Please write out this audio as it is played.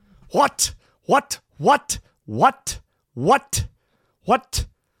What?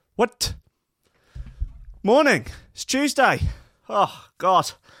 Morning. It's Tuesday. Oh,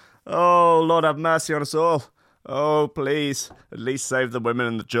 God. Oh, Lord have mercy on us all. Oh, please. At least save the women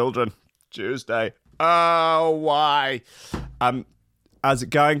and the children. Tuesday. Oh, why? How's it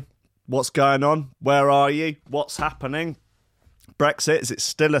going? What's going on? Where are you? What's happening? Brexit, is it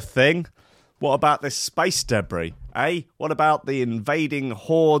still a thing? What about this space debris? What about the invading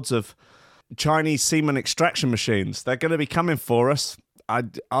hordes of Chinese semen extraction machines? They're going to be coming for us. Are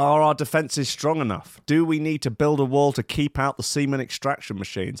our defences strong enough? Do we need to build a wall to keep out the semen extraction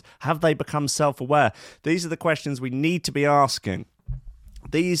machines? Have they become self-aware? These are the questions we need to be asking.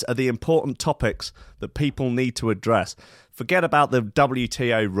 These are the important topics that people need to address. Forget about the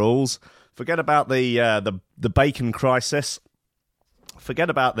WTO rules. Forget about the bacon crisis.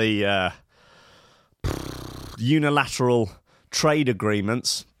 Forget about the unilateral trade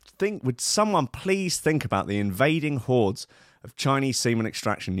agreements. Would someone please think about the invading hordes of Chinese semen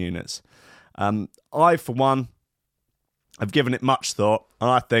extraction units? I, for one, have given it much thought,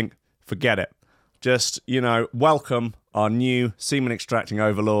 and I think, forget it. Just, welcome our new semen extracting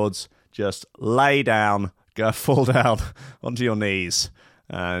overlords. Just lay down, fall down onto your knees,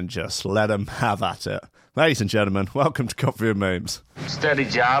 and just let them have at it. Ladies and gentlemen, welcome to Coffee and Memes. Steady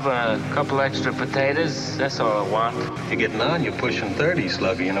job and a couple extra potatoes, that's all I want. You're getting on, you're pushing 30,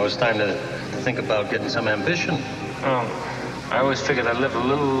 Slugger. It's time to think about getting some ambition. Oh, I always figured I'd live a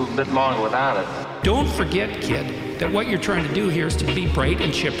little bit longer without it. Don't forget, kid, that what you're trying to do here is to be bright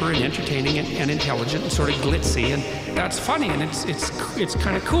and chipper and entertaining and intelligent and sort of glitzy, and that's funny, and it's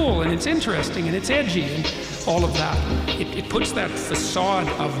kind of cool, and it's interesting, and it's edgy, and all of that. It puts that facade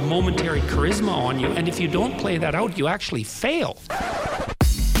of momentary charisma on you, and if you don't play that out, you actually fail.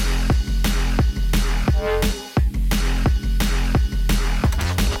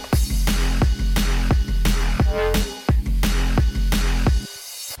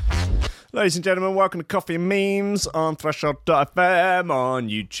 Ladies and gentlemen, welcome to Coffee and Memes on Threshold.fm, on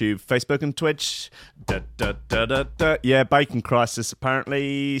YouTube, Facebook and Twitch. Yeah, bacon crisis,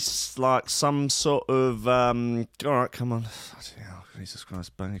 apparently. It's like some sort of... Alright, come on. Jesus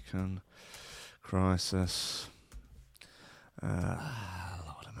Christ, bacon crisis. Lord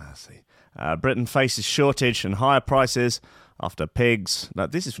have mercy. Britain faces shortage and higher prices after pigs... No,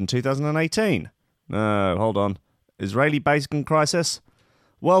 this is from 2018. No, hold on. Israeli bacon crisis?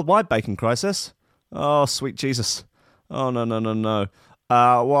 Worldwide bacon crisis? Oh, sweet Jesus. Oh, no.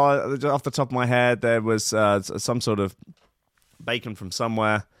 Well, off the top of my head, there was some sort of bacon from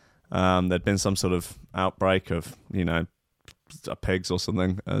somewhere. There'd been some sort of outbreak of, pigs or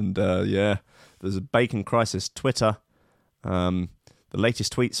something. And, there's a bacon crisis. Twitter. The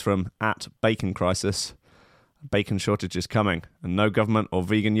latest tweets from @BaconCrisis. Bacon shortage is coming, and no government or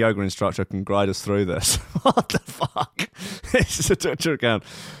vegan yoga instructor can guide us through this. What the fuck? This is a Twitter account.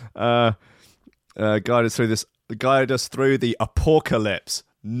 Guide us through the apocalypse.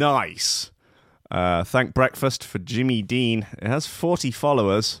 Nice. Thank breakfast for Jimmy Dean. It has 40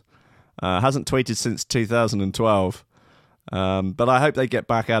 followers. Hasn't tweeted since 2012. But I hope they get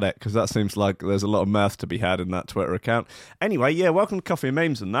back at it, because that seems like there's a lot of mirth to be had in that Twitter account. Anyway, yeah, welcome to Coffee and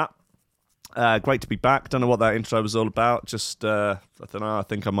Memes and that. Great to be back. Don't know what that intro was all about. Just, I don't know. I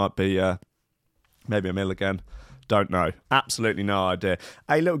think I might be maybe a meal again. Don't know. Absolutely no idea.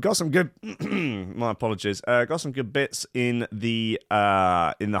 Hey, look, got some good. My apologies. Got some good bits in the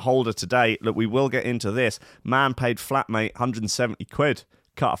holder today. Look, we will get into this. Man paid flatmate 170 quid.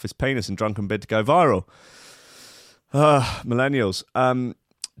 Cut off his penis in drunken bid to go viral. Millennials.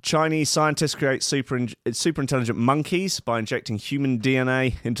 Chinese scientists create super intelligent monkeys by injecting human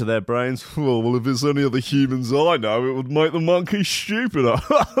DNA into their brains. Well, if it's any of the humans I know, it would make the monkeys stupider.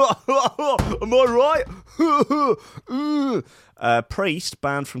 Am I right? Priest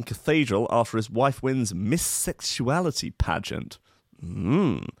banned from cathedral after his wife wins Miss Sexuality pageant.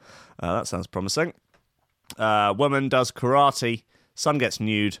 That sounds promising. Woman does karate. Son gets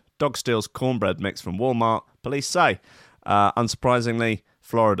nude. Dog steals cornbread mix from Walmart. Police say. Unsurprisingly,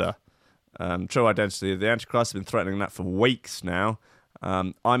 Florida. True identity of the Antichrist. Have been threatening that for weeks now.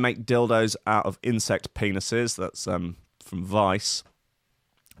 I make dildos out of insect penises. That's from Vice.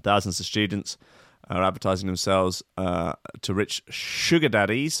 Thousands of students are advertising themselves to rich sugar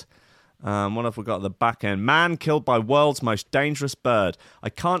daddies. What have we got at the back end? Man killed by world's most dangerous bird. I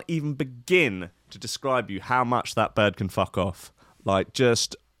can't even begin to describe you how much that bird can fuck off. Like,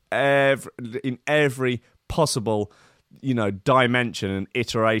 just in every possible, dimension and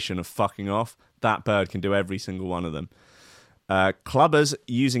iteration of fucking off, that bird can do every single one of them. Clubbers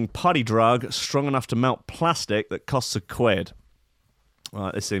using putty drug strong enough to melt plastic that costs £1.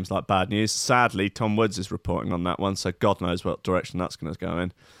 Right, this seems like bad news. Sadly, Tom Woods is reporting on that one, so God knows what direction that's going to go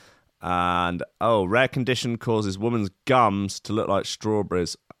in. And, rare condition causes woman's gums to look like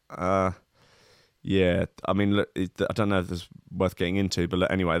strawberries. Yeah, I mean, look, I don't know if this is worth getting into, but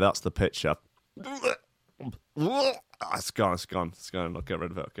look, anyway, that's the picture. It's gone. I'll get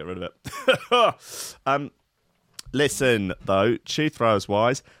rid of it. Listen, though, shoe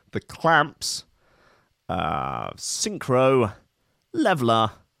throwers-wise, the clamps, synchro,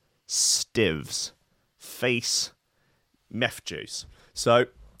 leveler, stivs, face, meth juice. So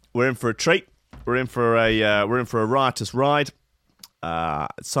we're in for a treat. We're in for a riotous ride.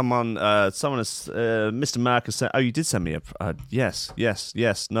 Someone has Mr. Mark has said, you did send me a yes.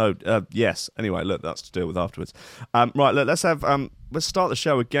 Anyway, look, that's to deal with afterwards. Right, look, let's start the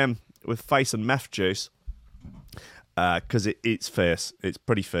show again with face and meth juice. Because it's fierce. It's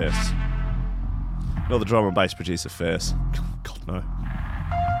pretty fierce. Not the drum and bass producer fierce. God, no.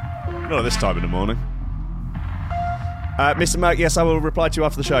 Not at this time in the morning. Mr. Merck, yes, I will reply to you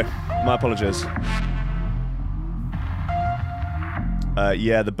after the show. My apologies.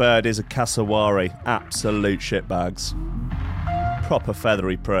 Yeah, the bird is a cassowary. Absolute shitbags. Proper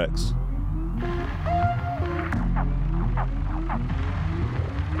feathery pricks.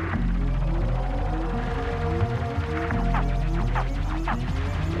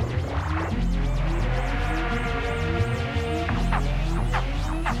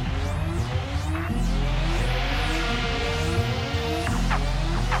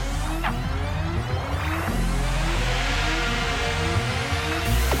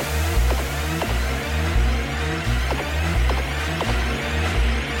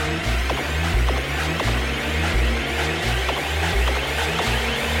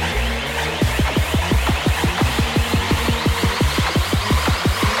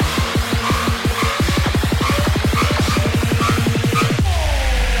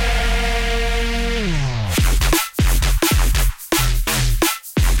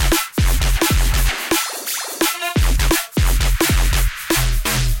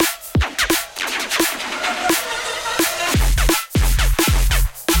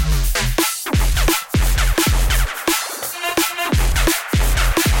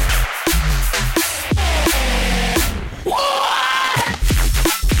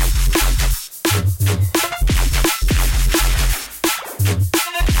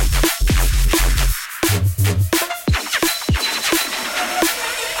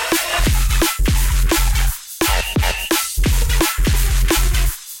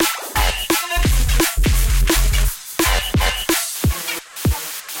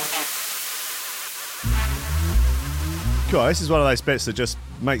 God, this is one of those bits that just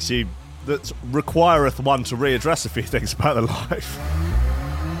makes you, that requireth one to readdress a few things about their life.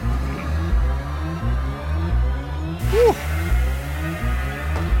 Woo.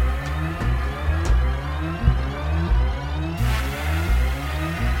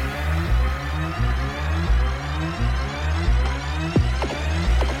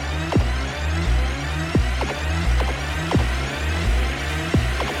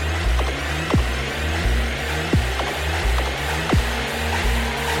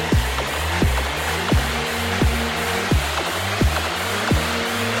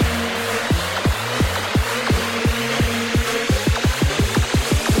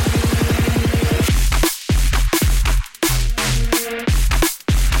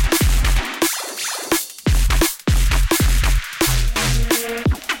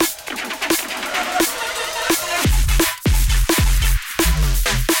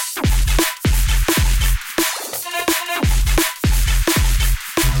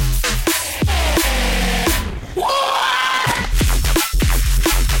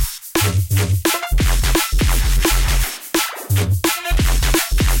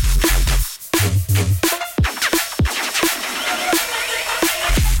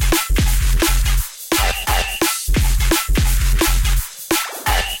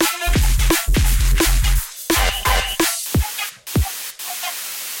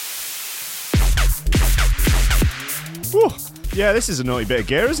 Yeah, this is a naughty bit of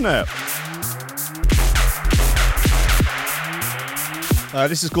gear, isn't it?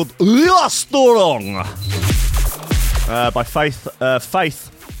 This is called Storong by Faith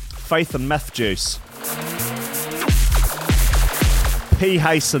and Meth Juice. P.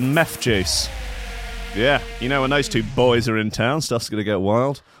 Hayes and Meth Juice. Yeah, you know when those two boys are in town, stuff's going to get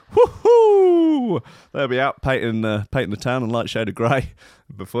wild. Woohoo! They'll be out painting the town in light shade of grey.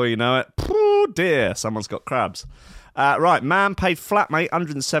 Before you know it, oh dear, someone's got crabs. Right, man paid flatmate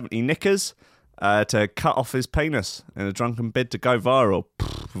 170 knickers. to cut off his penis in a drunken bid to go viral.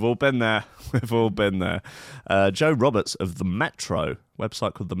 We've all been there. We've all been there. Joe Roberts of The Metro,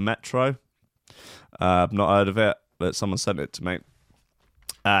 website called The Metro. I've not heard of it, but someone sent it to me.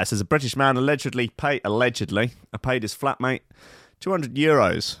 It says a British man allegedly paid his flatmate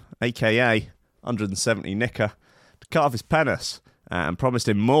 €200, aka 170 nicker, to cut off his penis. And promised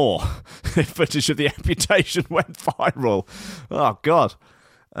him more if footage of the amputation went viral. Oh, God.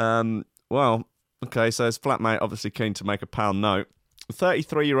 Well, okay, so his flatmate obviously keen to make a pound note. A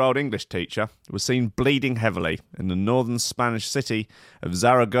 33-year-old English teacher was seen bleeding heavily in the northern Spanish city of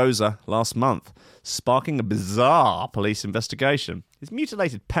Zaragoza last month, sparking a bizarre police investigation. His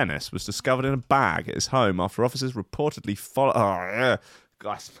mutilated penis was discovered in a bag at his home after officers reportedly followed... Oh, yeah.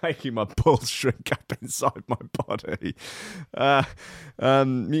 Guys, making my balls shrink up inside my body.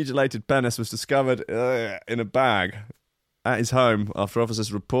 Mutilated penis was discovered in a bag at his home after officers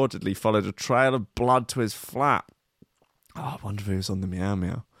reportedly followed a trail of blood to his flat. Oh, I wonder if he was on the Meow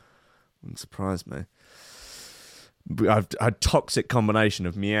Meow. Wouldn't surprise me. I've had a toxic combination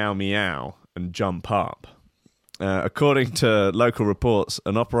of Meow Meow and Jump Up. According to local reports,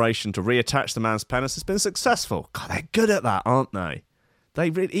 an operation to reattach the man's penis has been successful. God, they're good at that, aren't they? They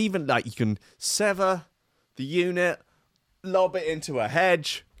even, like, you can sever the unit, lob it into a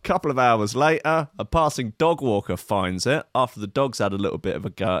hedge. A couple of hours later, a passing dog walker finds it after the dog's had a little bit of a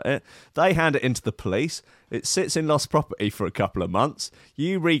go at it. They hand it into the police. It sits in lost property for a couple of months.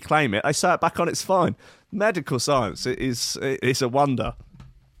 You reclaim it. They sew it back on. It's fine. Medical science it's a wonder.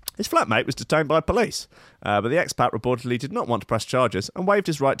 His flatmate was detained by police, but the expat reportedly did not want to press charges and waived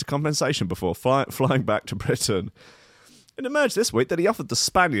his right to compensation before flying back to Britain. It emerged this week that he offered the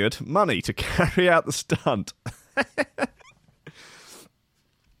Spaniard money to carry out the stunt.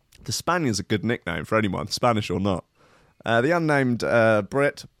 The Spaniard's a good nickname for anyone, Spanish or not. The unnamed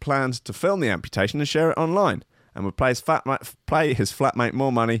Brit planned to film the amputation and share it online, and would pay his flatmate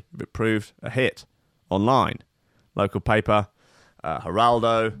more money if it proved a hit online. Local paper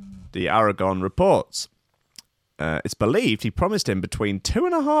Geraldo de Aragon reports. It's believed he promised him between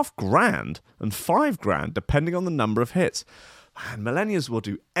 $2,500 and $5,000, depending on the number of hits. Man, millennials will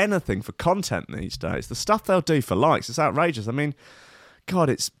do anything for content these days. The stuff they'll do for likes is outrageous. I mean, God,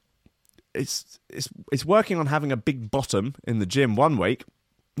 it's working on having a big bottom in the gym one week.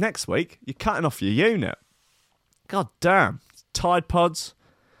 Next week, you're cutting off your unit. God damn. Tide Pods.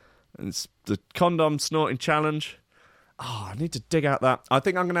 And it's the condom snorting challenge. Oh, I need to dig out that. I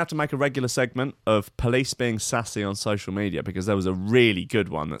think I'm going to have to make a regular segment of police being sassy on social media, because there was a really good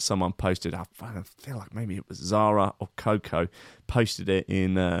one that someone posted. I feel like maybe it was Zara or Coco posted it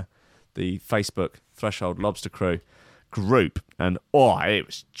in the Facebook Threshold Lobster Crew group. And, it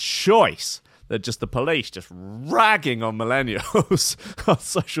was choice. They're just the police just ragging on millennials on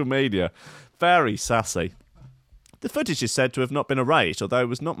social media. Very sassy. The footage is said to have not been erased, although it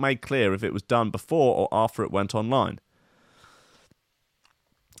was not made clear if it was done before or after it went online.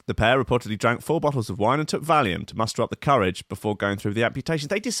 The pair reportedly drank 4 bottles of wine and took Valium to muster up the courage before going through the amputation.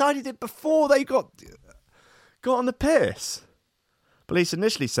 They decided it before they got on the piss. Police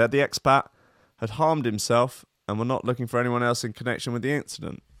initially said the expat had harmed himself and were not looking for anyone else in connection with the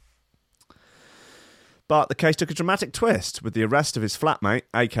incident. But the case took a dramatic twist with the arrest of his flatmate,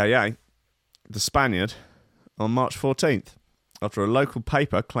 a.k.a. the Spaniard, on March 14th, after a local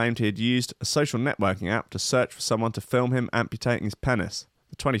paper claimed he had used a social networking app to search for someone to film him amputating his penis.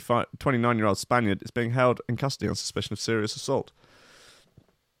 The 29-year-old Spaniard is being held in custody on suspicion of serious assault.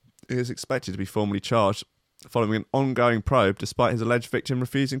 He is expected to be formally charged following an ongoing probe despite his alleged victim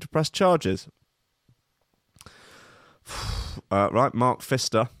refusing to press charges. Right, Mark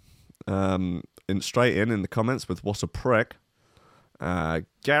Pfister, straight in the comments with what a prick.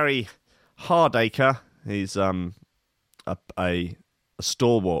 Gary Hardacre, he's a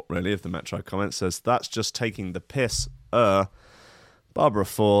stalwart, really, of the Metro comments, says, that's just taking the piss. Barbara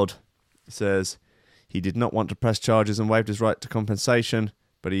Ford says he did not want to press charges and waived his right to compensation,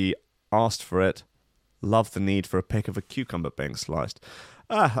 but he asked for it. Love the need for a pic of a cucumber being sliced.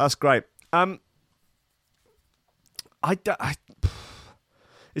 That's great. Is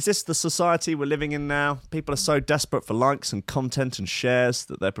this the society we're living in now? People are so desperate for likes and content and shares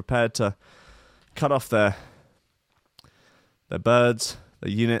that they're prepared to cut off their birds,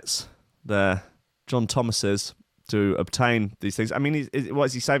 their units, their John Thomases to obtain these things. I mean, what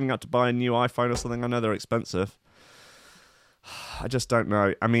is he saving up to buy a new iPhone or something? I know they're expensive. I just don't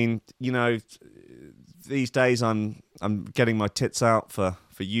know. I mean, these days I'm getting my tits out for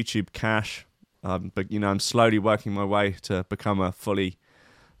YouTube cash, but I'm slowly working my way to become a fully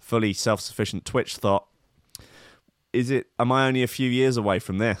self-sufficient Twitch thought. Am I only a few years away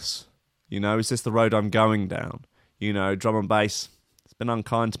from this? You know, is this the road I'm going down? You know, drum and bass, it's been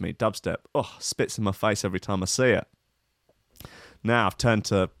unkind to me. Dubstep, spits in my face every time I see it. Now I've turned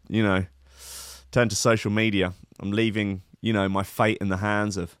to social media. I'm leaving, my fate in the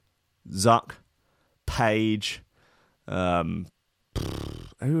hands of Zuck, Page, who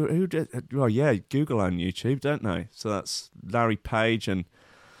did? Well, yeah, Google own YouTube, don't they? So that's Larry Page and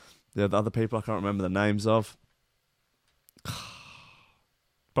the other people I can't remember the names of.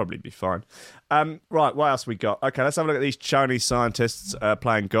 Probably be fine. Right, what else we got? Okay, let's have a look at these Chinese scientists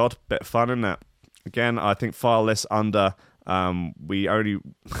playing God. Bit of fun, isn't it? Again, I think file this under.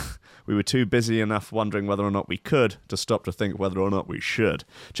 We were too busy enough wondering whether or not we could to stop to think whether or not we should.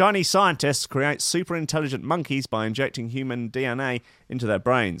 Chinese scientists create super intelligent monkeys by injecting human DNA into their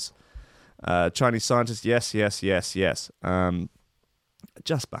brains. Chinese scientists, yes.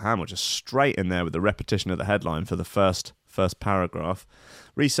 Jasper Hamill just straight in there with the repetition of the headline for the first paragraph.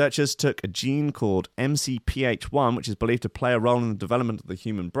 Researchers took a gene called MCPH1, which is believed to play a role in the development of the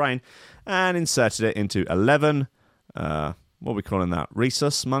human brain, and inserted it into 11, what are we calling that?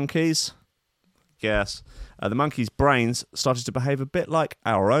 Rhesus monkeys? Yes. The monkeys' brains started to behave a bit like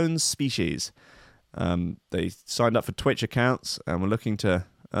our own species. They signed up for Twitch accounts and were looking to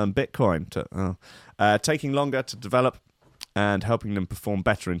earn Bitcoin, taking longer to develop and helping them perform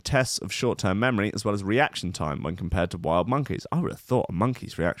better in tests of short-term memory as well as reaction time when compared to wild monkeys. I would have thought a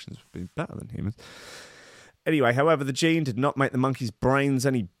monkey's reactions would be better than humans. Anyway, however, the gene did not make the monkey's brains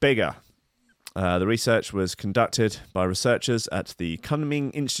any bigger. The research was conducted by researchers at the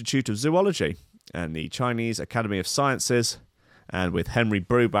Kunming Institute of Zoology and the Chinese Academy of Sciences, and with Henry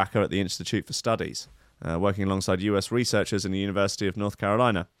Brubaker at the Institute for Studies, working alongside US researchers in the University of North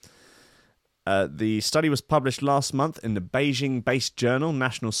Carolina. The study was published last month in the Beijing-based journal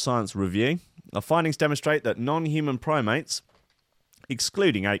National Science Review. Our findings demonstrate that non-human primates,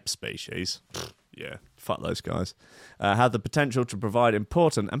 excluding ape species, fuck those guys, have the potential to provide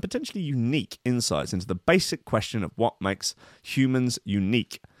important and potentially unique insights into the basic question of what makes humans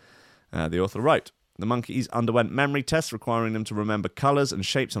unique. The author wrote, the monkeys underwent memory tests requiring them to remember colours and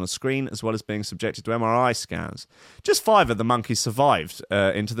shapes on a screen, as well as being subjected to MRI scans. Just 5 of the monkeys survived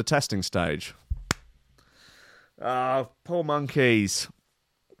into the testing stage. Poor monkeys.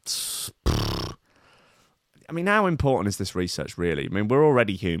 I mean, how important is this research really? I mean, we're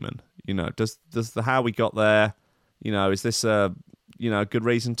already human. Does the how we got there, is this a good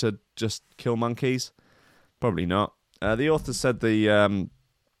reason to just kill monkeys? Probably not. The author said the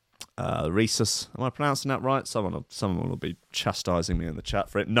rhesus. Am I pronouncing that right? Someone will be chastising me in the chat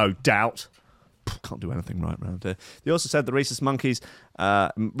for it. No doubt. Can't do anything right around here. They also said the rhesus monkey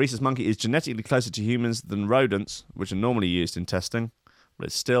is genetically closer to humans than rodents, which are normally used in testing, but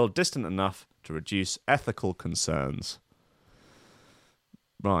it's still distant enough to reduce ethical concerns.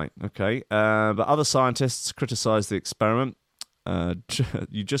 Right, okay. But other scientists criticised the experiment.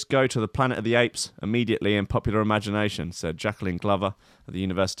 You just go to the Planet of the Apes immediately in popular imagination, said Jacqueline Glover at the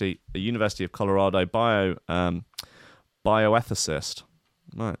University of Colorado bioethicist.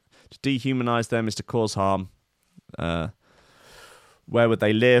 Right. To dehumanize them is to cause harm. Where would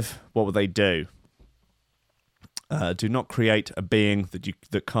they live? What would they do? Do not create a being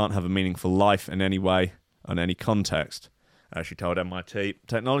that can't have a meaningful life in any way, in any context. As she told MIT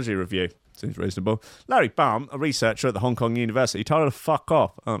Technology Review. Seems reasonable. Larry Baum, a researcher at the Hong Kong University, told her to fuck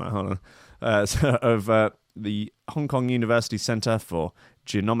off. Oh no, hold on. Of the Hong Kong University Centre for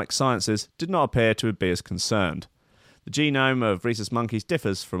Genomic Sciences did not appear to be as concerned. The genome of rhesus monkeys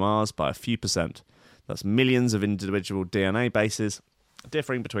differs from ours by a few %. That's millions of individual DNA bases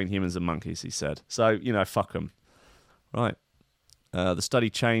differing between humans and monkeys, he said. So, fuck them. Right. The study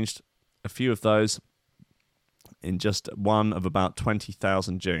changed a few of those in just one of about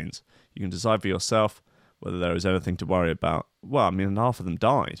 20,000 genes. You can decide for yourself whether there is anything to worry about. Well, I mean, half of them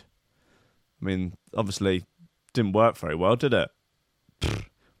died. I mean, obviously, didn't work very well, did it?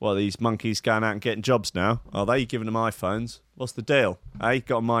 Well, these monkeys going out and getting jobs now. Are they giving them iPhones? What's the deal? Hey,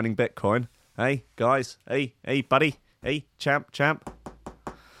 got them mining Bitcoin. Hey, guys. Hey, buddy. Hey, champ.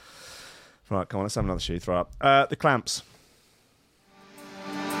 Right, come on, let's have another shoe throw up. The Clamps.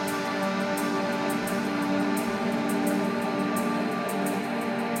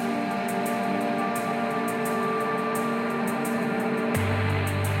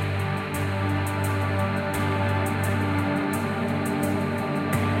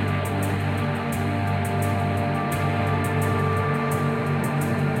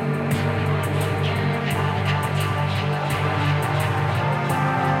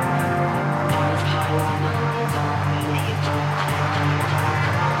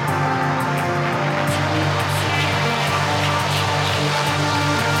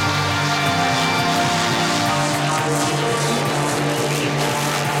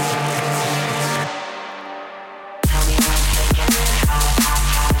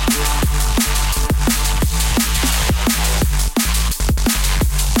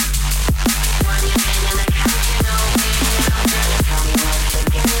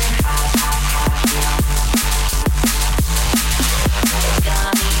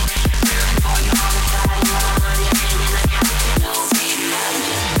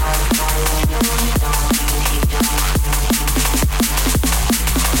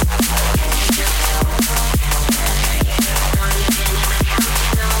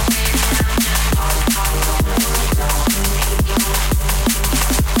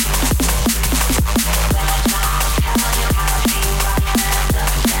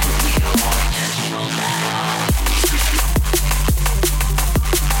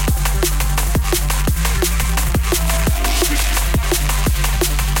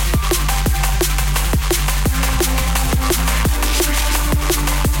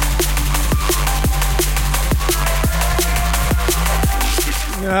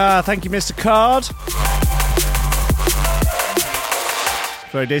 Thank you, Mr. Card.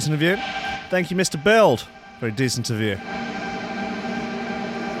 Very decent of you. Thank you, Mr. Build. Very decent of you.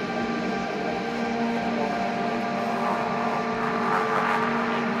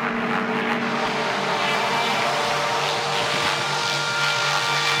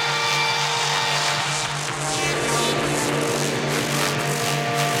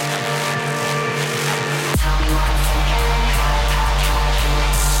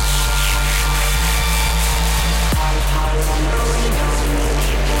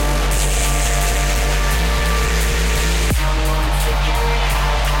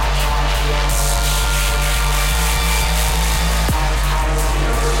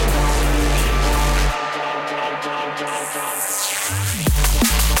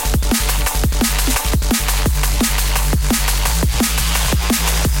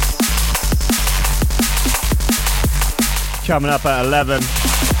 Coming up at 11,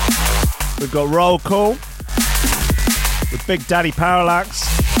 we've got Roll Call with Big Daddy Parallax.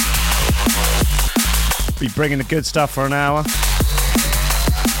 Be bringing the good stuff for an hour.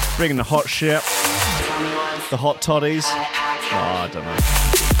 Bringing the hot shit, the hot toddies. Oh, I don't know.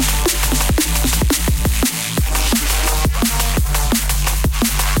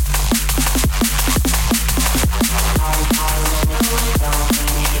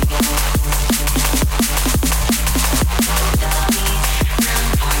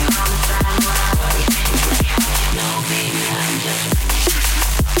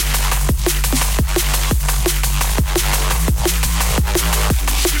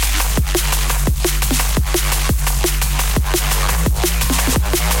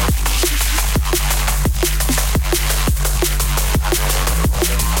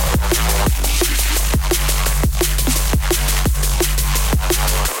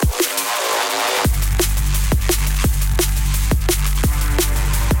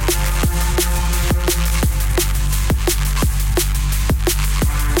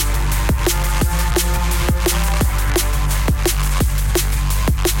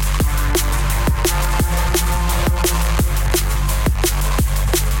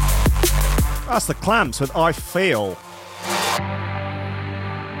 That's the Clamps with I Feel.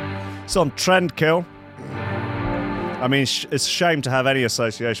 It's on Trendkill. I mean, it's a shame to have any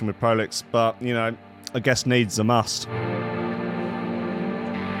association with Prolix, but, you know, I guess needs a must.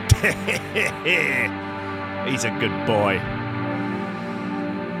 He's a good boy.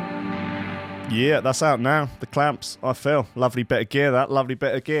 Yeah, that's out now. The Clamps, I Feel. Lovely bit of gear, that. Lovely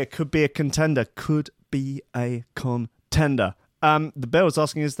bit of gear. Could be a contender. Could be a contender. The Bill was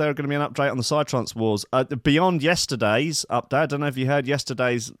asking, is there going to be an update on the Psytrance Wars? Beyond yesterday's update, I don't know if you heard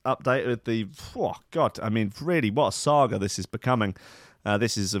yesterday's update with the... Oh, God, I mean, really, what a saga this is becoming.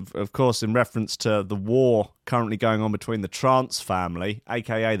 This is, of course, in reference to the war currently going on between the Trance family,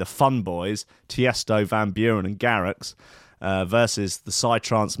 a.k.a. the Fun Boys, Tiesto, Van Buren and Garrix, versus the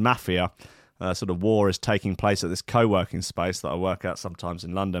Psytrance Mafia. Sort of war is taking place at this co-working space that I work at sometimes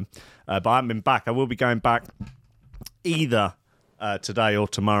in London. But I haven't been back. I will be going back either... today or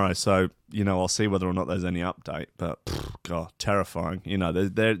tomorrow, so you know I'll see whether or not there's any update. But God, terrifying. You know, there's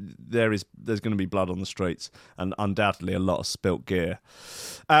going to be blood on the streets and undoubtedly a lot of spilt gear.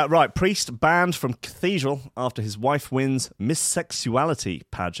 Right, Priest banned from Cathedral after his wife wins Miss Sexuality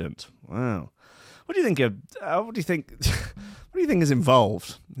pageant. Wow, what do you think of? What do you think? What do you think is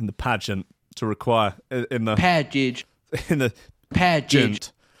involved in the pageant to require in the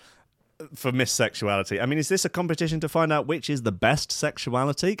pageant? For Miss Sexuality. I mean, is this a competition to find out which is the best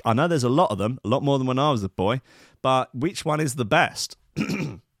sexuality? I know there's a lot of them, a lot more than when I was a boy, but which one is the best?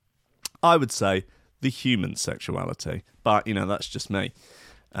 I would say the human sexuality, but, you know, that's just me.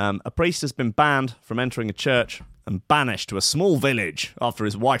 A priest has been banned from entering a church and banished to a small village after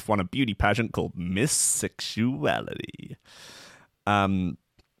his wife won a beauty pageant called Miss Sexuality.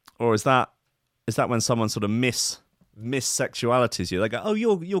 Or is that when someone sort of miss-sexualities you? They go, oh,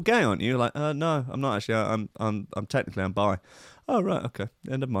 you're gay, aren't you? You're like, no, I'm not actually. I'm technically I'm bi. Oh, right, okay.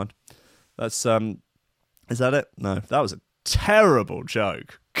 Yeah, never mind. That's is that it? No, that was a terrible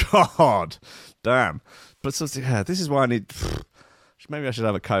joke. God damn. But so, yeah, this is why I need. Maybe I should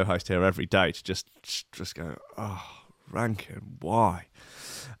have a co-host here every day to just go. Oh, Rankin, why?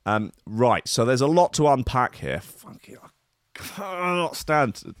 Right. So there's a lot to unpack here. Funky. I cannot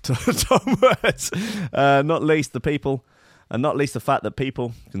stand Tom words. Not least the people, and not least the fact that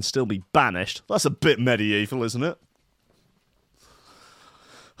people can still be banished. That's a bit medieval, isn't it?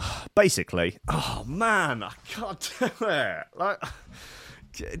 Basically, oh man, I can't do it. Like,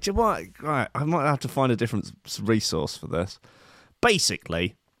 do you what? Right, I might have to find a different resource for this.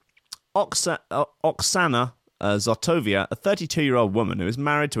 Basically, Oksana Zotovia, a 32-year-old woman who is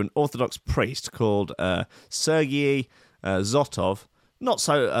married to an Orthodox priest called Sergei Zotov. Not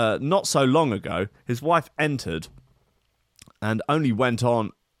so long ago, his wife entered and only went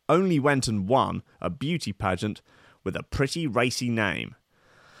and won a beauty pageant with a pretty racy name.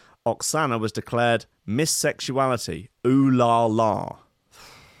 Oksana was declared Miss Sexuality. Ooh la la.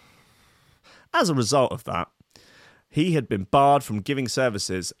 As a result of that, he had been barred from giving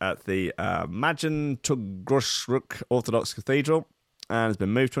services at the Majantugrushruk Orthodox Cathedral and has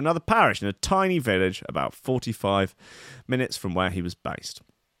been moved to another parish in a tiny village about 45 minutes from where he was based.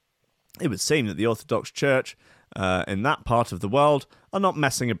 It would seem that the Orthodox Church in that part of the world are not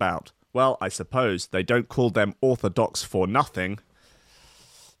messing about. Well, I suppose they don't call them Orthodox for nothing.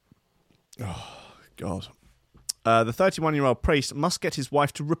 Oh, God. The 31-year-old priest must get his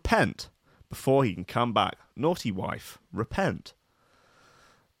wife to repent before he can come back. Naughty wife, repent.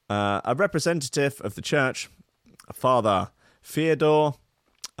 A representative of the church, Father Fyodor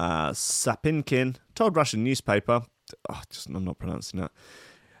Sapinkin, told Russian newspaper, I'm not pronouncing that,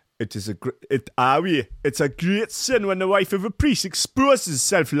 it's a great sin when the wife of a priest exposes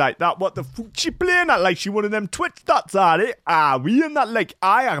herself like that. What the fuck she playing at like she one of them Twitch dots, are it? And that like,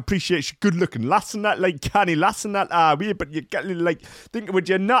 I appreciate she good looking lass and that like canny lass and that, but you get like, would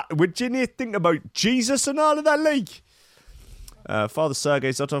you think about Jesus and all of that like? Father Sergei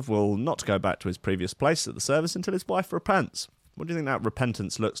Zotov will not go back to his previous place at the service until his wife repents. What do you think that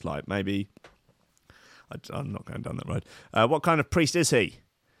repentance looks like? Maybe, I'm not going down that road. What kind of priest is he?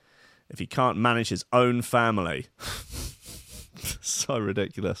 If he can't manage his own family. So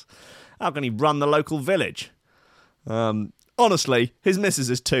ridiculous. How can he run the local village? Honestly, his missus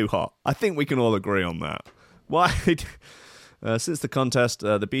is too hot. I think we can all agree on that. Why? Since the contest,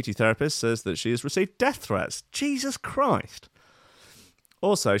 the beauty therapist says that she has received death threats. Jesus Christ.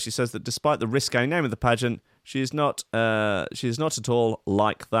 Also, she says that despite the risque name of the pageant, she is not at all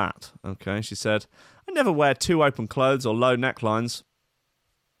like that. Okay, she said, I never wear too open clothes or low necklines.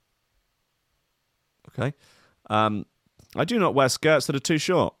 Okay. I do not wear skirts that are too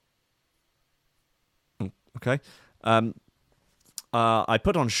short. Okay. I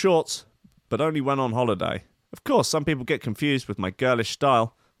put on shorts, but only when on holiday. Of course, some people get confused with my girlish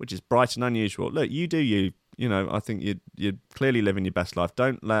style, which is bright and unusual. Look, you do you. You know, I think you're clearly living your best life.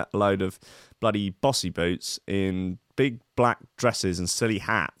 Don't let a load of bloody bossy boots in big black dresses and silly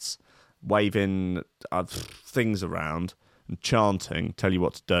hats waving things around and chanting tell you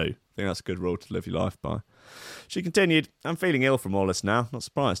what to do. I think that's a good rule to live your life by. She continued, I'm feeling ill from all this now. Not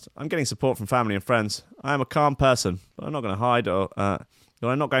surprised. I'm getting support from family and friends. I am a calm person, but I'm not going to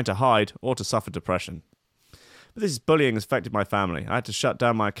hide or to suffer depression. But this bullying has affected my family. I had to shut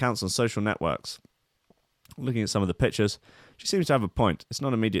down my accounts on social networks. Looking at some of the pictures, she seems to have a point. It's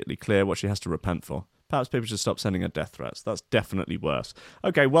not immediately clear what she has to repent for. Perhaps people should stop sending her death threats. That's definitely worse.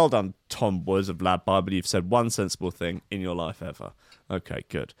 Okay, well done, Tom Woods of Lad Bible. You've said one sensible thing in your life ever. Okay,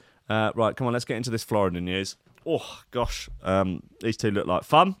 good. Right, come on, let's get into this Florida news. Oh, gosh, these two look like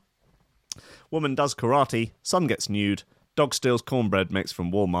fun. Woman does karate, son gets nude, dog steals cornbread mix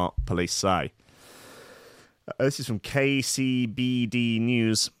from Walmart, police say. This is from KCBD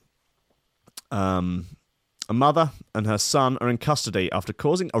News. A mother and her son are in custody after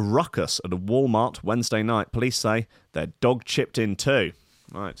causing a ruckus at a Walmart Wednesday night. Police say their dog chipped in too.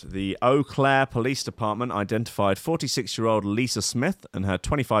 Right, the Eau Claire Police Department identified 46-year-old Lisa Smith and her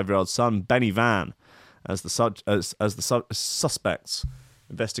 25-year-old son Benny Van as the suspects.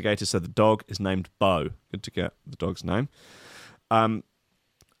 Investigators said the dog is named Bo. Good to get the dog's name.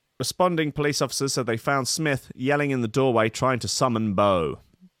 Responding police officers said they found Smith yelling in the doorway trying to summon Bo.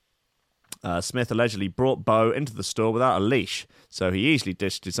 Smith allegedly brought Bo into the store without a leash, so he easily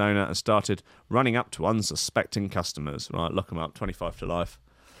ditched his owner and started running up to unsuspecting customers. Right, lock him up, 25 to life.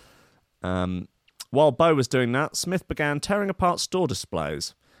 While Bo was doing that, Smith began tearing apart store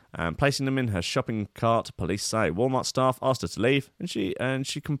displays and placing them in her shopping cart, police say. Walmart staff asked her to leave, and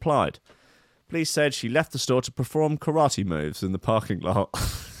she complied. Police said she left the store to perform karate moves in the parking lot.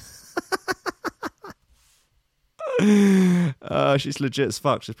 She's legit as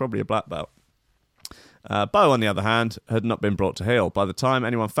fuck. She's probably a black belt. Bo, on the other hand, had not been brought to heel. By the time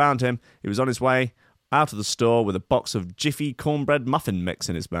anyone found him, he was on his way out of the store with a box of Jiffy cornbread muffin mix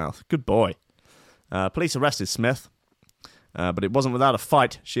in his mouth. Good boy. Police arrested Smith, but it wasn't without a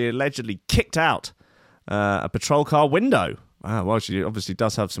fight. She allegedly kicked out a patrol car window. Wow, well, she obviously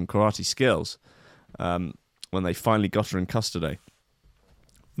does have some karate skills when they finally got her in custody.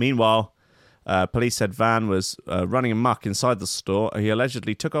 Meanwhile, police said Van was running amok inside the store. He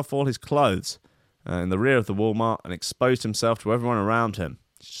allegedly took off all his clothes in the rear of the Walmart and exposed himself to everyone around him.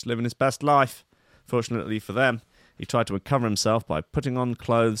 He's just living his best life. Fortunately for them, he tried to recover himself by putting on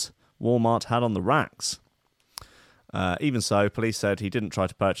clothes Walmart had on the racks. Even so, police said he didn't try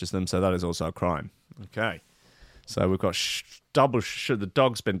to purchase them, so that is also a crime. Okay. So we've got the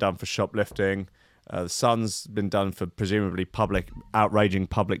dog's been done for shoplifting. The son's been done for presumably outraging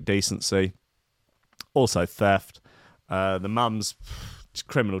public decency. Also theft. The mum's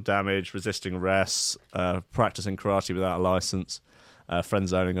criminal damage, resisting arrests, practicing karate without a license,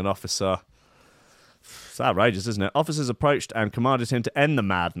 friend-zoning an officer. It's outrageous, isn't it? Officers approached and commanded him to end the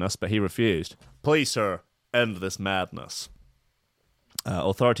madness, but he refused. Please, sir, end this madness.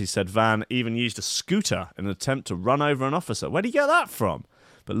 Authorities said Van even used a scooter in an attempt to run over an officer. Where did he get that from?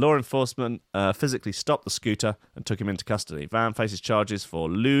 But law enforcement physically stopped the scooter and took him into custody. Van faces charges for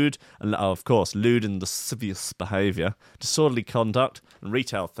lewd and lascivious behaviour, disorderly conduct, and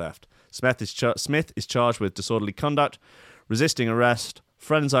retail theft. Smith is charged with disorderly conduct, resisting arrest,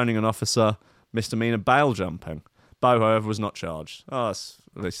 friend-zoning an officer, misdemeanor bail jumping. Bo, however, was not charged. Oh, that's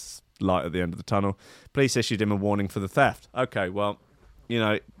at least light at the end of the tunnel. Police issued him a warning for the theft. Okay, well, you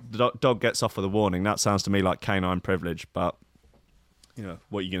know, the dog gets off with a warning. That sounds to me like canine privilege, but... you know,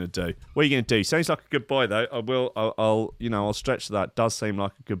 what are you going to do? What are you going to do? Sounds like a good boy, though. I'll stretch that. Does seem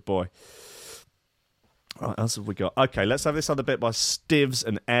like a good boy. All right, what else have we got? Okay, let's have this other bit by Stivs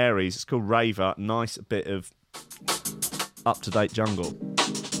and Aries. It's called Raver. Nice bit of up-to-date jungle.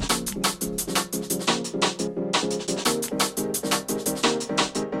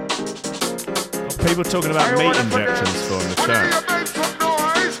 People talking about meat injections for in the chat.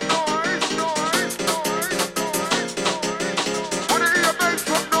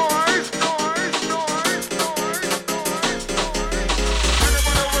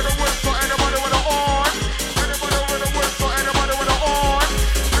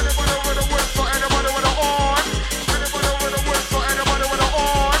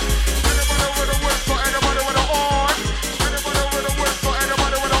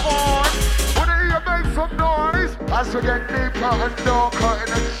 As we get deeper and darker in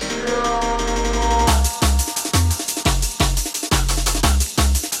the show.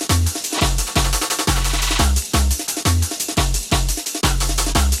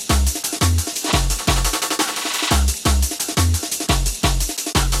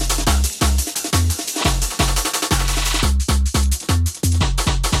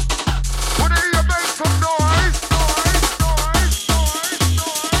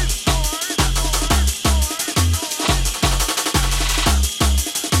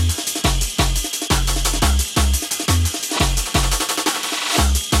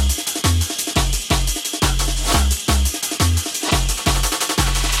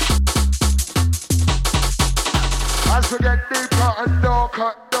 As we get deeper and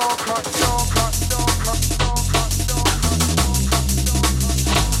darker, darker, darker, darker, darker,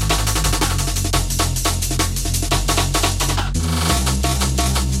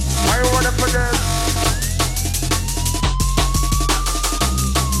 I wanna put this.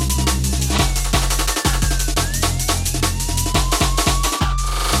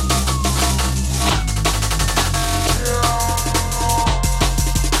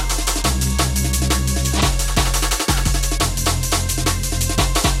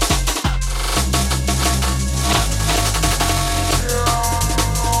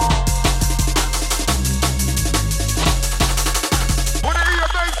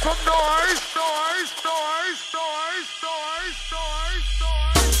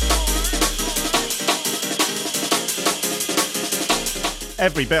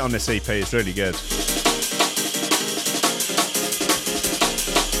 Every bit on this EP is really good.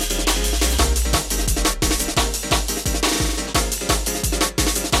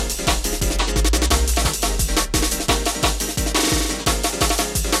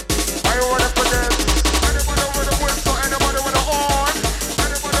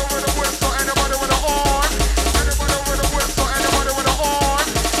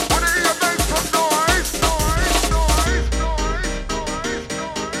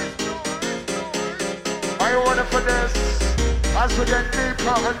 As we get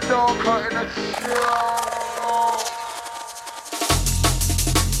deeper and darker in the show.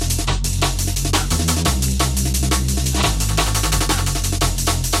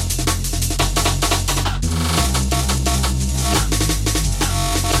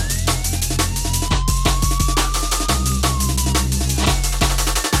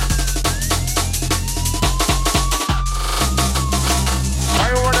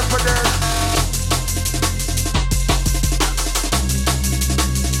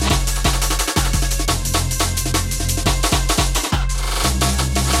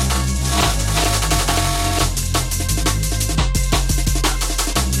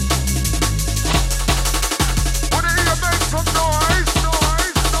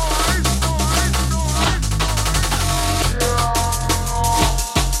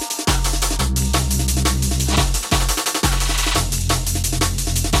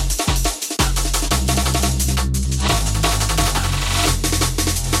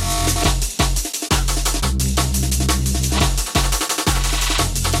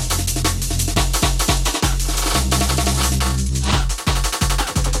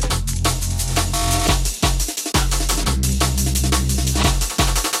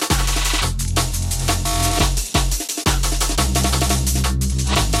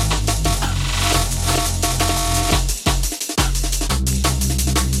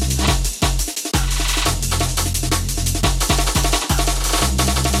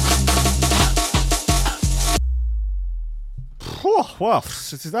 well,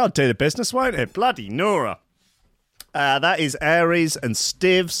 that'll do the business, won't it? Bloody Nora. That is Aries and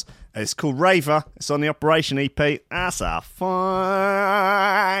Stivs. It's called Raver. It's on the Operation EP. That's a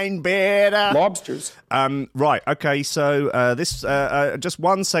fine bit of... Lobsters. Right, okay, so this just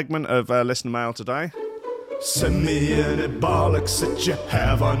one segment of listener mail today. Send me any bollocks that you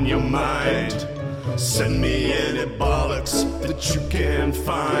have on your mind. Send me any bollocks that you can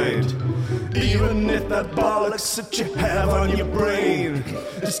find. Even if that bollocks that you have on your brain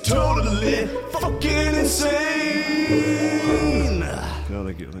is totally fucking insane. No,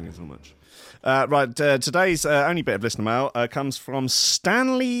 thank you so much. Right, today's only bit of listener mail comes from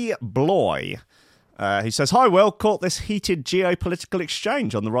Stanley Bloy. He says, "Hi, Will. Caught this heated geopolitical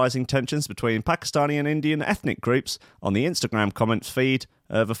exchange on the rising tensions between Pakistani and Indian ethnic groups on the Instagram comments feed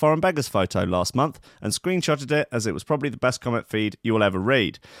of a foreign beggar's photo last month and screenshotted it as it was probably the best comment feed you will ever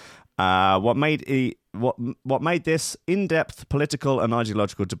read. What made this in-depth political and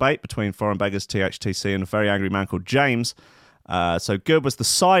ideological debate between foreign beggars, THTC, and a very angry man called James so good was the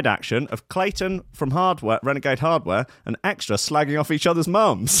side action of Clayton from Renegade Hardware and Extra slagging off each other's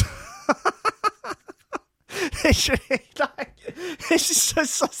mums." It's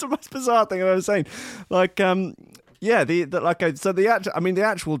just such the most bizarre thing I've ever seen. Like, the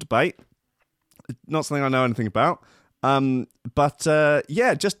actual debate, not something I know anything about.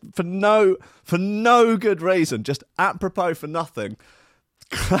 Just for no good reason, just apropos for nothing,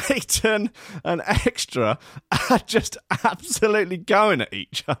 Clayton and Extra are just absolutely going at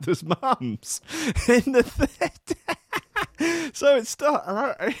each other's mums in the theatre. So it's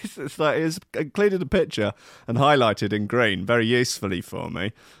included a picture and highlighted in green very usefully for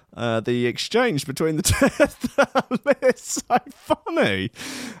me. The exchange between the two of them is so funny.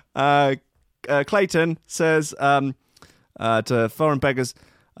 Clayton says to foreign beggars,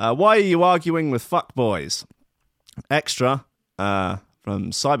 "Why are you arguing with fuckboys?" Extra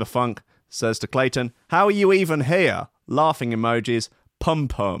from Cyberfunk says to Clayton, "How are you even here?" Laughing emojis,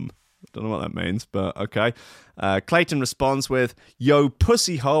 pum-pum. Don't know what that means, but okay. Clayton responds with, "Yo,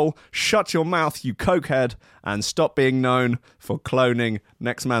 pussy hole, shut your mouth, you cokehead, and stop being known for cloning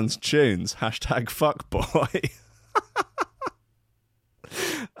next man's tunes. Hashtag fuckboy."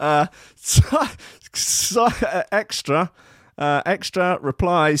 Extra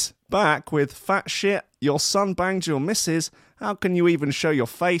replies back with, "Fat shit, your son banged your missus. How can you even show your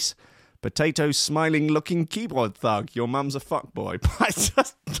face? Potato smiling looking keyboard thug. Your mum's a fuckboy."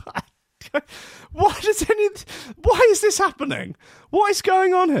 Why is this happening? What is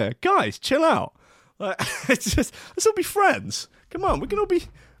going on here? Guys, chill out. It's just, let's all be friends. Come on, we can all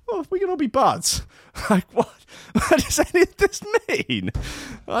be buds. Like, what does any of this mean?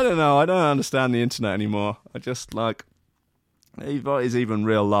 I don't know. I don't understand the internet anymore. I just, like, what is even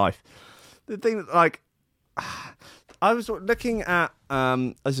real life? The thing that, like, I was looking at,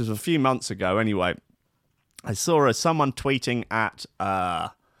 this was a few months ago anyway, I saw someone tweeting at,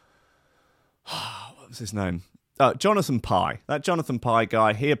 what was his name? Jonathan Pye. That Jonathan Pye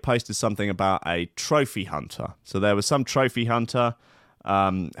guy, he had posted something about a trophy hunter. So there was some trophy hunter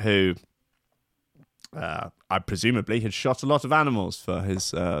who I presumably had shot a lot of animals for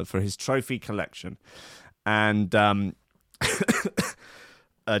his trophy collection. And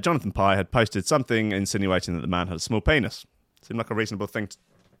Jonathan Pye had posted something insinuating that the man had a small penis. Seemed like a reasonable thing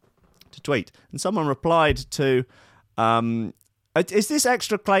to tweet. And someone replied to... is this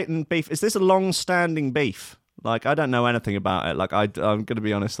Extra Clayton beef? Is this a long-standing beef? Like, I don't know anything about it. Like, I'm going to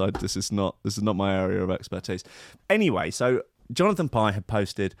be honest. This is not my area of expertise. Anyway, so Jonathan Pye had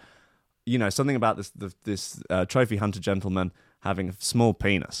posted, something about this trophy hunter gentleman having a small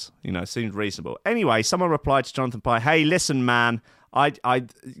penis. Seemed reasonable. Anyway, someone replied to Jonathan Pye, "Hey, listen, man. I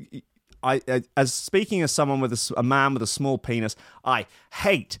as speaking as someone with a man with a small penis, I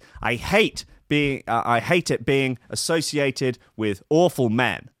hate it being associated with awful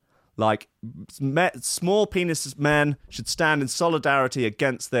men. Like, small penis men should stand in solidarity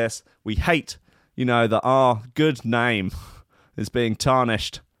against this. We hate, that our good name is being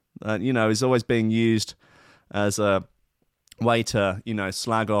tarnished, is always being used as a way to,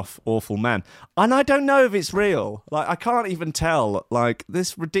 slag off awful men." And I don't know if it's real. Like, I can't even tell. Like,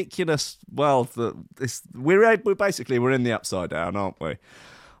 this ridiculous world that we're in the upside down, aren't we?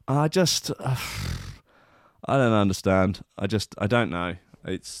 I don't understand. I don't know.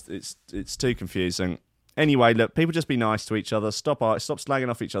 It's too confusing. Anyway, look, people just be nice to each other. Stop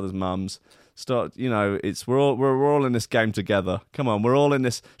slagging off each other's mums. Stop. We're all in this game together. Come on, we're all in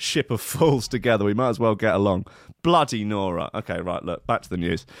this ship of fools together. We might as well get along. Bloody Nora. Okay, right. Look, back to the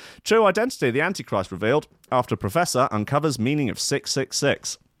news. True identity: the Antichrist revealed after professor uncovers meaning of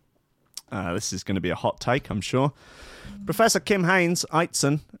 666. This is going to be a hot take, I'm sure. Professor Kim Haynes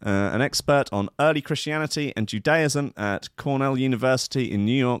Eitzen, an expert on early Christianity and Judaism at Cornell University in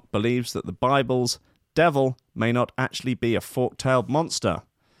New York, believes that the Bible's devil may not actually be a fork-tailed monster.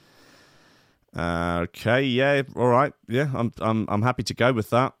 Okay, yeah, all right, yeah, I'm happy to go with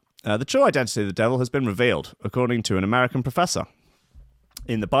that. The true identity of the devil has been revealed, according to an American professor.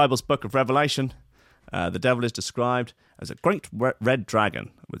 In the Bible's book of Revelation, the devil is described as a great red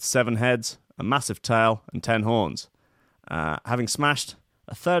dragon with 7 heads, a massive tail, and 10 horns. Having smashed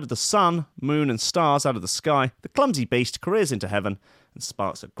a third of the sun, moon, and stars out of the sky, the clumsy beast careers into heaven and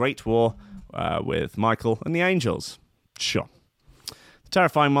sparks a great war with Michael and the angels. Sure. The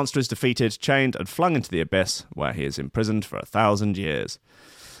terrifying monster is defeated, chained, and flung into the abyss, where he is imprisoned for 1,000 years.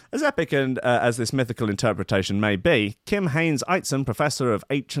 As epic and as this mythical interpretation may be, Kim Haynes Eitzen, professor of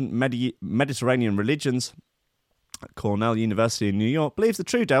ancient Mediterranean religions at Cornell University in New York, believes the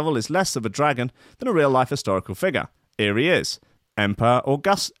true devil is less of a dragon than a real-life historical figure. Here he is, Emperor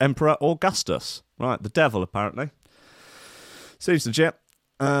Augustus. Right, the devil, apparently. Seems legit.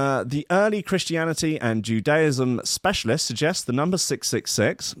 The early Christianity and Judaism specialist suggests the number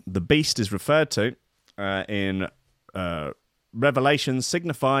 666, the beast is referred to in Revelation,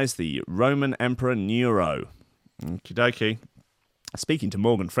 signifies the Roman Emperor Nero. Okie dokie. Speaking to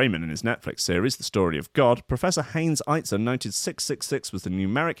Morgan Freeman in his Netflix series, The Story of God, Professor Haynes Eitzen noted 666 was the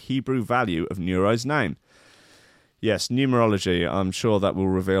numeric Hebrew value of Nero's name. Yes, numerology, I'm sure that will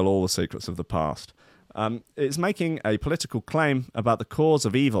reveal all the secrets of the past. It's making a political claim about the cause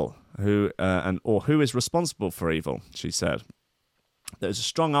of evil, or who is responsible for evil, she said. There's a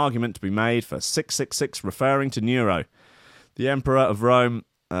strong argument to be made for 666 referring to Nero, the Emperor of Rome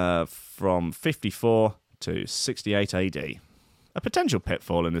from 54 to 68 AD. A potential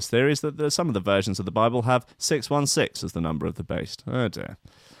pitfall in this theory is that some of the versions of the Bible have 616 as the number of the beast. Oh dear.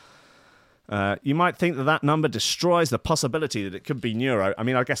 You might think that number destroys the possibility that it could be Nero. I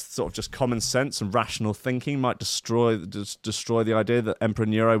mean, I guess sort of just common sense and rational thinking might destroy the idea that Emperor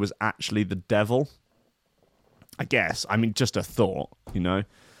Nero was actually the devil. I guess. I mean, just a thought, you know.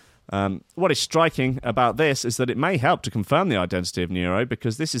 What is striking about this is that it may help to confirm the identity of Nero,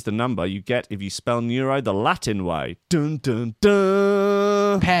 because this is the number you get if you spell Nero the Latin way. Dun dun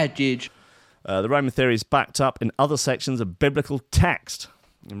dun! Passage. The Roman theory is backed up in other sections of biblical text.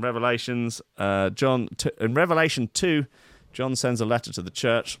 In Revelation 2, John sends a letter to the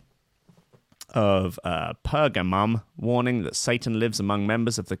church of Pergamum, warning that Satan lives among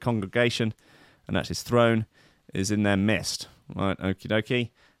members of the congregation and that his throne is in their midst. Right, okie dokie.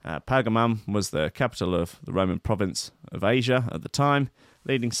 Pergamum was the capital of the Roman province of Asia at the time,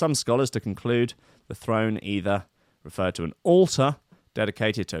 leading some scholars to conclude the throne either referred to an altar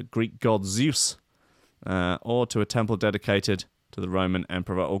dedicated to Greek god Zeus or to a temple dedicated to the Roman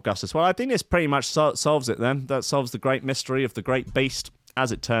Emperor Augustus. Well, I think this pretty much solves it then. That solves the great mystery of the great beast,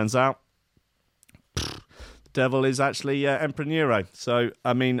 as it turns out. The devil is actually Emperor Nero. So,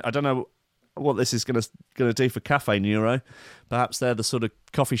 I mean, I don't know what this is going to do for Cafe Nero. Perhaps they're the sort of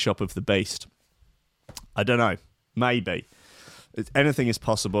coffee shop of the beast. I don't know. Maybe. Anything is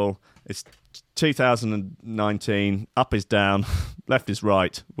possible. It's 2019. Up is down. Left is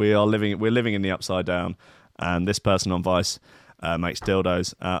right. We're living in the upside down. And this person on Vice makes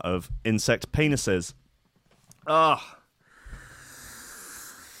dildos out of insect penises. I'm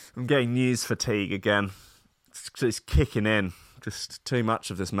getting news fatigue again. It's kicking in. Just too much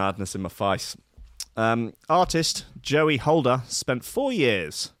of this madness in my face. Artist Joey Holder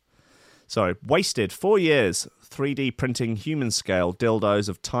wasted 4 years 3D printing human-scale dildos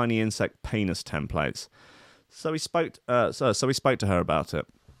of tiny insect penis templates. So we spoke to her about it.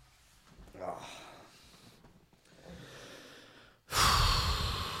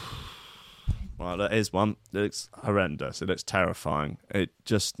 Well, there is one. It looks horrendous. It looks terrifying.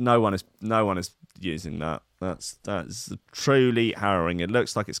 No one is using that. That's truly harrowing. It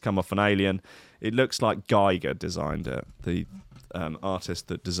looks like it's come off an Alien. It looks like Geiger designed it, the artist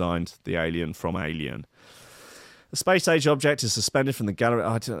that designed the Alien from Alien. The space-age object is suspended from the gallery.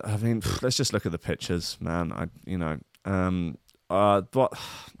 I mean, let's just look at the pictures, man. What?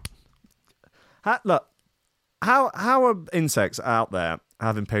 Look, how are insects out there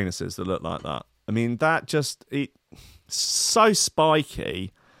having penises that look like that? I mean, it's so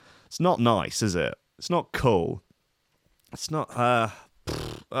spiky. It's not nice, is it? It's not cool. It's not. Oh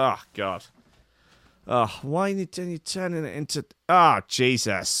God. Oh, why are you turning it into?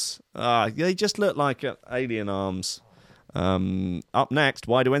 Jesus. They just look like alien arms. Up next,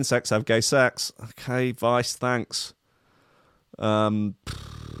 why do insects have gay sex? Okay, Vice, thanks. Can't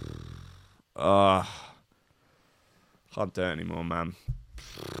do it anymore, man.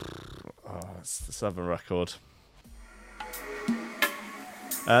 It's this other record.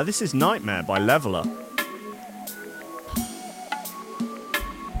 This is Nightmare by Leveler.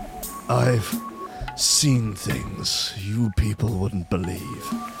 I've seen things you people wouldn't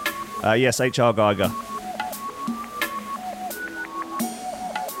believe. Yes, H.R. Geiger.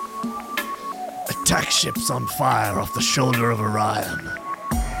 Attack ships on fire off the shoulder of Orion.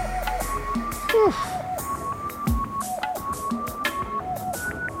 Whew.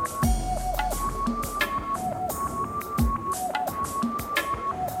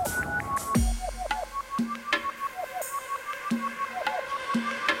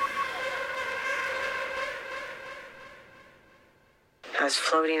 I was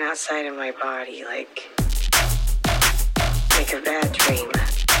floating outside of my body like a bad dream.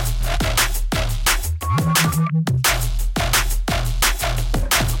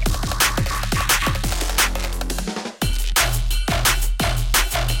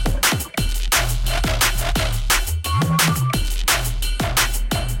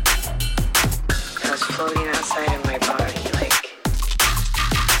 I was floating outside of my body like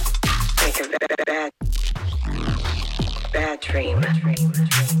a bad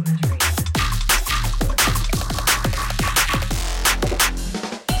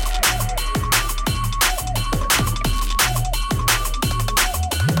dream.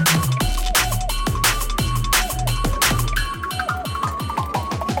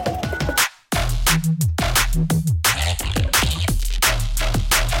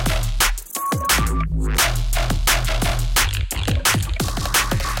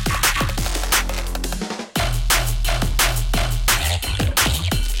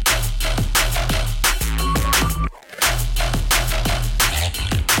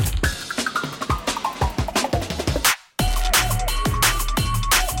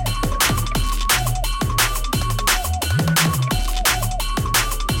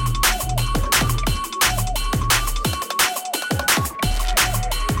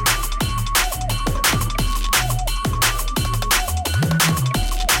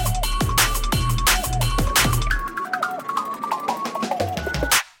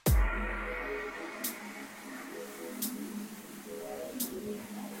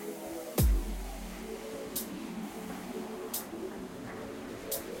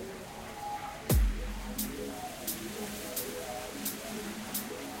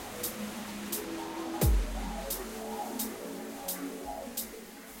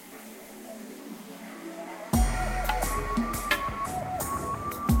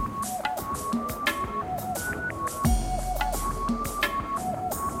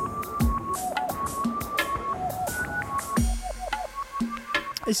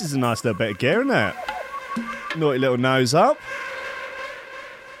 This is a nice little bit of gear, isn't it? Naughty little nose up.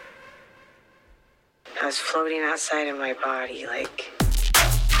 I was floating outside of my body like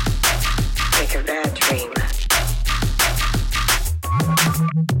a bad dream.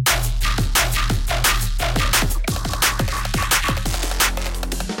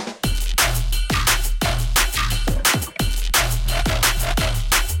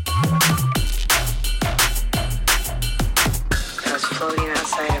 I was floating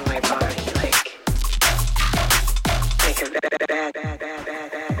outside of my body like a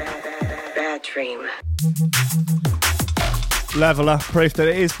bad dream. Leveler, proof that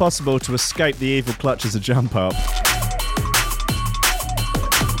it is possible to escape the evil clutches of Jump Up.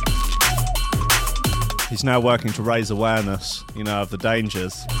 He's now working to raise awareness, of the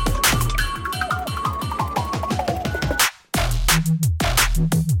dangers.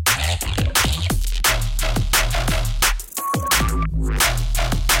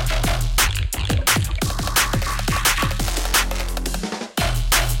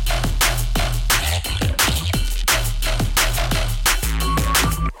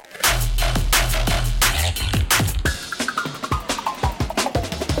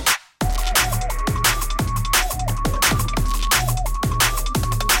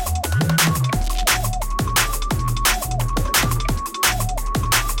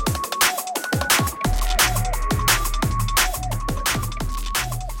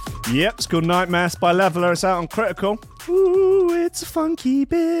 Yep, it's called Nightmare by Leveler. It's out on Critical. Ooh, it's a funky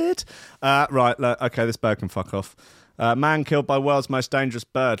bit. Right, okay, this bird can fuck off. Man killed by world's most dangerous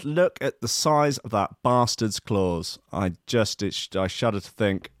bird. Look at the size of that bastard's claws. I shudder to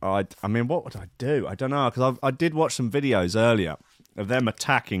think. I mean, what would I do? I don't know, because I did watch some videos earlier of them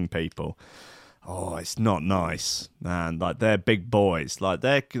attacking people. Oh, it's not nice, man. Like, they're big boys. Like,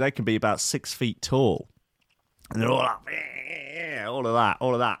 they can be about 6 feet tall. And they're all like, all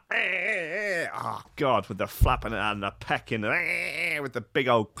of that. Oh, God, with the flapping and the pecking, with the big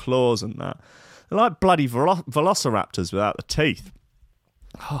old claws and that. They're like bloody velociraptors without the teeth.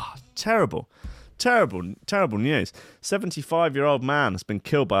 Oh, terrible. Terrible news. 75-year-old man has been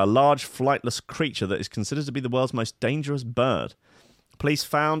killed by a large flightless creature that is considered to be the world's most dangerous bird. Police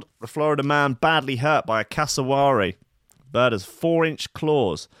found the Florida man badly hurt by a cassowary. The bird has 4-inch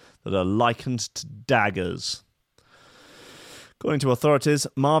claws that are likened to daggers. According to authorities,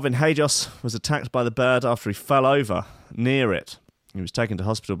 Marvin Hajos was attacked by the bird after he fell over near it. He was taken to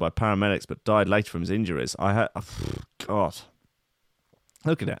hospital by paramedics but died later from his injuries. God.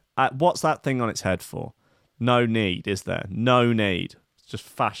 Look at it. What's that thing on its head for? No need, is there? No need. It's just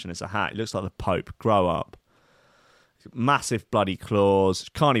fashion. It's a hat. It looks like the Pope. Grow up. Massive bloody claws.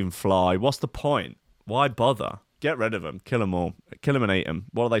 Can't even fly. What's the point? Why bother? Get rid of them. Kill them all. Kill them and eat them.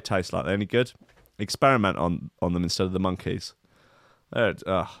 What do they taste like? Are they any good? Experiment on them instead of the monkeys.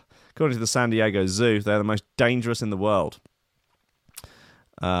 According to the San Diego Zoo, they're the most dangerous in the world.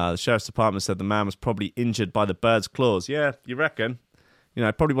 The sheriff's department said the man was probably injured by the bird's claws. Yeah, you reckon? You know,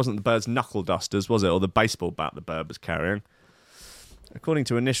 it probably wasn't the bird's knuckle dusters, was it? Or the baseball bat the bird was carrying. According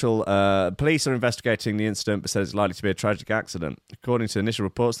to initial... police are investigating the incident, but said it's likely to be a tragic accident. According to initial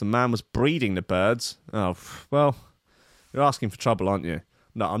reports, the man was breeding the birds. Oh, well, you're asking for trouble, aren't you?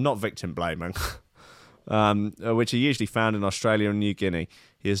 No, I'm not victim blaming. Which are usually found in Australia and New Guinea.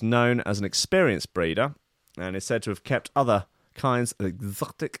 He is known as an experienced breeder and is said to have kept other kinds of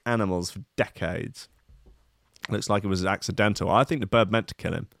exotic animals for decades. Looks like it was accidental. I think the bird meant to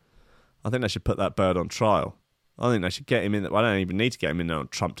kill him. I think they should put that bird on trial. I think they should get him in. I don't even need to get him in there on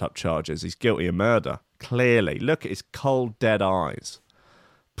trumped-up charges. He's guilty of murder. Clearly. Look at his cold, dead eyes.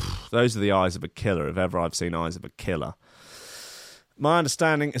 Those are the eyes of a killer, if ever I've seen eyes of a killer. My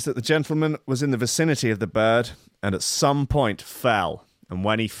understanding is that the gentleman was in the vicinity of the bird and at some point fell. And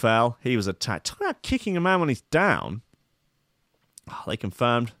when he fell, he was attacked. Talk about kicking a man when he's down. They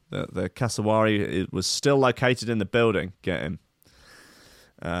confirmed that the cassowary was still located in the building. Get him.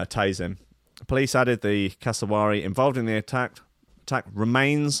 Tase him. Police added the cassowary involved in the attack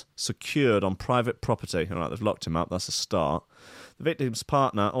remains secured on private property. All right, they've locked him up. That's a start. The victim's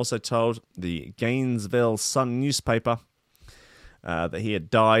partner also told the Gainesville Sun newspaper that he had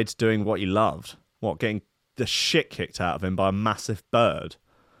died doing what he loved. What, getting the shit kicked out of him by a massive bird?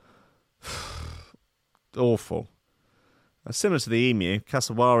 Awful. Similar to the emu,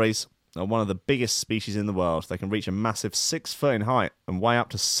 cassowaries are one of the biggest species in the world. They can reach a massive 6 foot in height and weigh up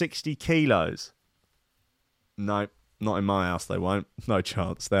to 60 kilos. No, not in my house they won't. No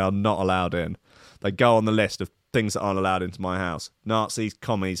chance. They are not allowed in. They go on the list of things that aren't allowed into my house. Nazis,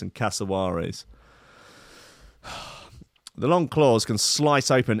 commies and cassowaries. The long claws can slice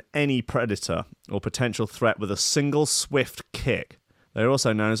open any predator or potential threat with a single swift kick. They're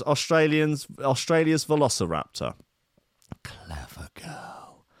also known as Australia's velociraptor. Clever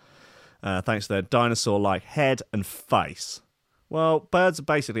girl. Thanks to their dinosaur-like head and face. Well, birds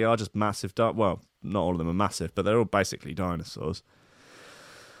are just massive... well, not all of them are massive, but they're all basically dinosaurs.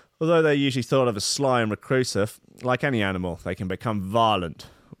 Although they're usually thought of as sly and reclusive, like any animal, they can become violent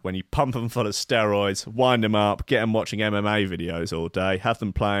when you pump them full of steroids, wind them up, get them watching MMA videos all day, have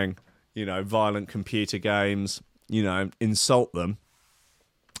them playing, violent computer games, insult them,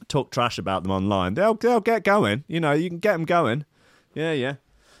 talk trash about them online. They'll get going. You can get them going. Yeah.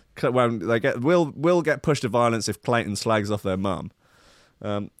 Well, will get pushed to violence if Clayton slags off their mum.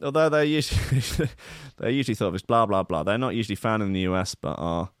 Although they're usually thought of as blah blah blah. They're not usually found in the US, but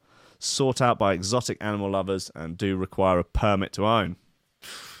are sought out by exotic animal lovers and do require a permit to own.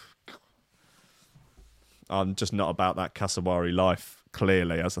 I'm just not about that cassowary life,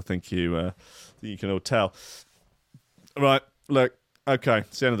 clearly, as I think you can all tell. Right, look, okay,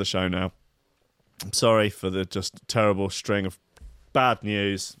 it's the end of the show now. I'm sorry for the just terrible string of bad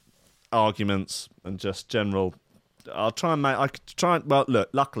news, arguments, and just general... Well, look,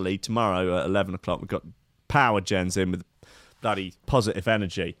 luckily, tomorrow at 11 o'clock, we've got power gens in with bloody positive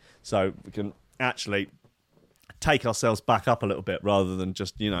energy, so we can actually take ourselves back up a little bit rather than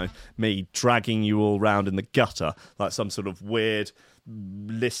just, me dragging you all round in the gutter like some sort of weird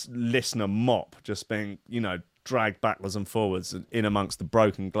listener mop, just being, dragged backwards and forwards in amongst the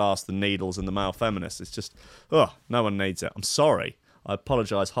broken glass, the needles and the male feminists. It's just, no one needs it. I'm sorry. I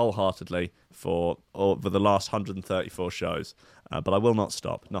apologise wholeheartedly for the last 134 shows, but I will not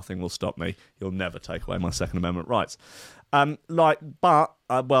stop. Nothing will stop me. You'll never take away my Second Amendment rights. I'll tell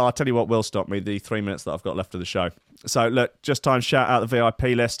you what will stop me, the 3 minutes that I've got left of the show. So, look, just time to shout out the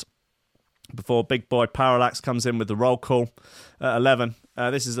VIP list before big boy Parallax comes in with the roll call at 11.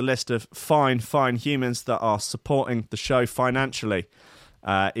 This is a list of fine humans that are supporting the show financially.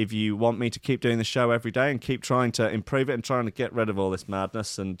 If you want me to keep doing the show every day and keep trying to improve it and trying to get rid of all this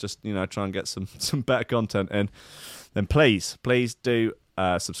madness and just, try and get some better content in, then please do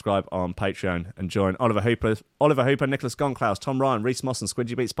subscribe on Patreon and join Oliver Hooper, Nicholas Gonklaus, Tom Ryan, Reese Moss and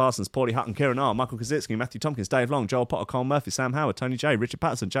Squidgy Beats Parsons, Paulie Hutton, Kieran R, Michael Kaczynski, Matthew Tompkins, Dave Long, Joel Potter, Cole Murphy, Sam Howard, Tony J, Richard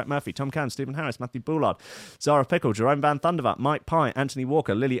Patterson, Jack Murphy, Tom Cam, Stephen Harris, Matthew Bullard, Zara Pickle, Jerome Van Thundervat, Mike Pye, Anthony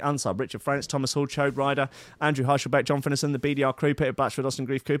Walker, Lily Unsub, Richard France, Thomas Hall, Chode Ryder, Andrew Heichelbeck, John Finnison, the BDR crew, Peter Batchford, Austin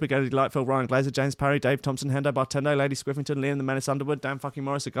Grief Cooper, Gary Lightfield, Ryan Glazer, James Parry, Dave Thompson, Hendo Bartendo, Lady Squiffington, Liam the Menace Underwood, Dan fucking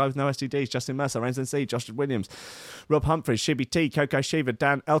Morris, a guy with no STDs, Justin Mercer, Rains NC, Josh Williams, Rob Humphries, Shibby T, Coco Shiva,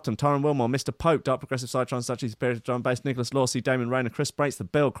 Dan Elton, Torrin Wilmore, Mr. Pope, Dark Progressive Cytron, Such as Spirit Drum Bass, Nicholas Lawsey, Damon Rayner, Chris Brates, The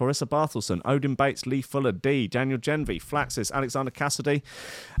Bill, Clarissa Barthelson, Odin Bates, Lee Fuller, D, Daniel Genvy, Flaxis, Alexander Cassidy,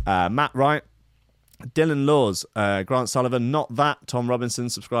 Matt Wright, Dylan Laws, Grant Sullivan, Not That, Tom Robinson,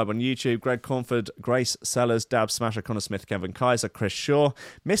 subscribe on YouTube, Greg Cornford, Grace Sellers, Dab Smasher, Connor Smith, Kevin Kaiser, Chris Shaw,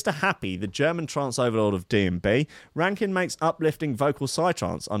 Mr. Happy, the German trance overlord of D&B, Rankin makes uplifting vocal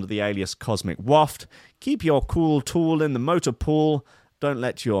psytrance under the alias Cosmic Waft, Keep Your Cool Tool in the Motor Pool, Don't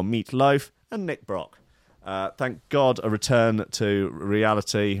Let Your Meat Loaf, and Nick Brock. Thank God a return to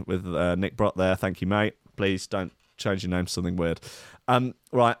reality with Nick Brock there. Thank you, mate. Please don't change your name to something weird.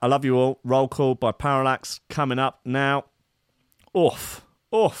 Right, I love you all. Roll Call by Parallax coming up now. Off.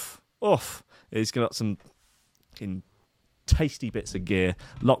 He's got some tasty bits of gear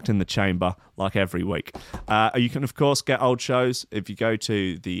locked in the chamber like every week. You can, of course, get old shows if you go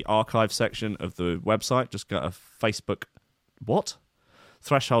to the archive section of the website. Just go to Facebook.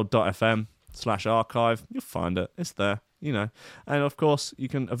 Threshold.fm/archive. You'll find it. It's there, you know. And, of course, you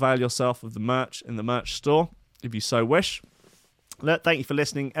can avail yourself of the merch in the merch store if you so wish. Thank you for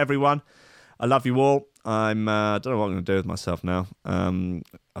listening, everyone. I love you all. I don't know what I'm going to do with myself now.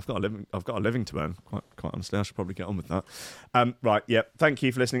 I've got a living to earn. Quite honestly, I should probably get on with that. Right, yeah. Thank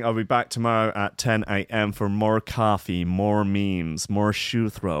you for listening. I'll be back tomorrow at 10 a.m. for more coffee, more memes, more shoe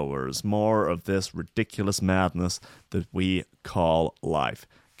throwers, more of this ridiculous madness that we call life.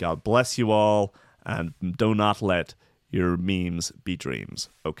 God bless you all, and do not let your memes be dreams.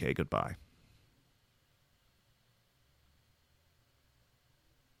 Okay, goodbye.